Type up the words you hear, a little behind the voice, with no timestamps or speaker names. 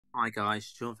Hi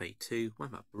guys, JohnV2,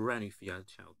 welcome back to a brand new video on the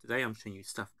channel. Today I'm showing you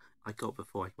stuff I got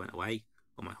before I went away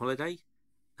on my holiday,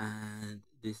 and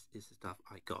this is the stuff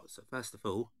I got. So first of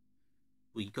all,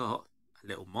 we got a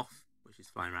little moth which is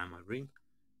flying around my room.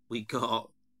 We got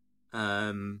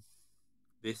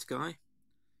this guy,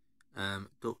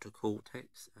 Dr.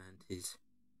 Cortex and his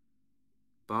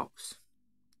box,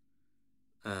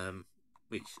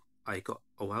 which I got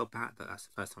a while back, but that's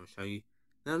the first time I show you.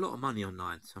 There's a lot of money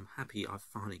online, so I'm happy I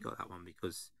finally got that one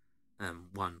because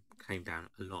one came down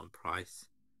a lot in price,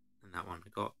 and that one I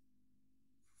got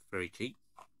very cheap.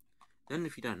 Then,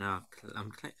 if you don't know, I'm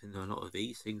collecting a lot of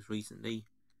these things recently,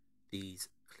 these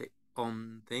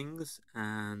clip-on things,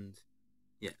 and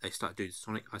yeah, they started doing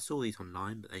Sonic. I saw these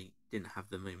online, but they didn't have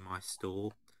them in my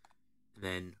store. And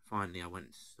then finally, I went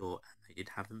to the store and they did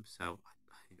have them, so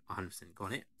I 100%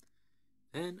 got it.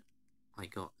 Then I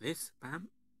got this, bam,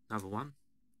 another one,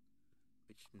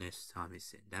 which this time is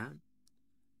sitting down.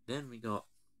 Then we got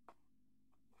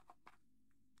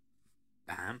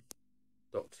Bam,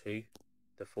 Doctor Who,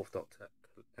 the Fourth Doctor,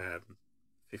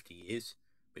 50 years,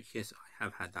 which yes, I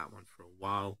have had that one for a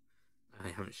while. I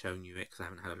haven't shown you it because I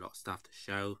haven't had a lot of stuff to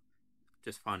show.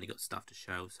 Just finally got stuff to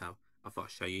show, so I thought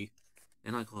I'd show you.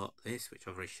 Then I got this, which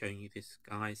I've already shown you this,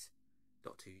 guys,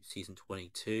 Doctor Who Season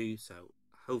 22, so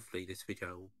hopefully this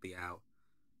video will be out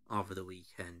either the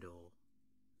weekend or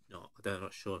not. I'm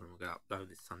not sure if I'm going to upload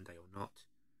this Sunday or not,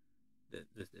 the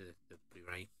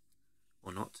Blu-ray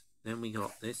or not. Then we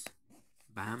got this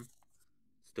Bam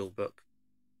Steelbook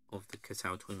of the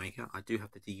Cassell Toymaker. I do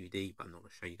have the DVD, but I'm not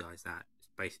going to show you guys that. It's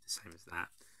basically the same as that.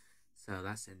 So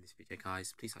that's the end of this video,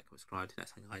 guys. Please like and subscribe.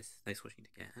 That's all, guys. Thanks for watching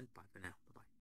again, and bye for now.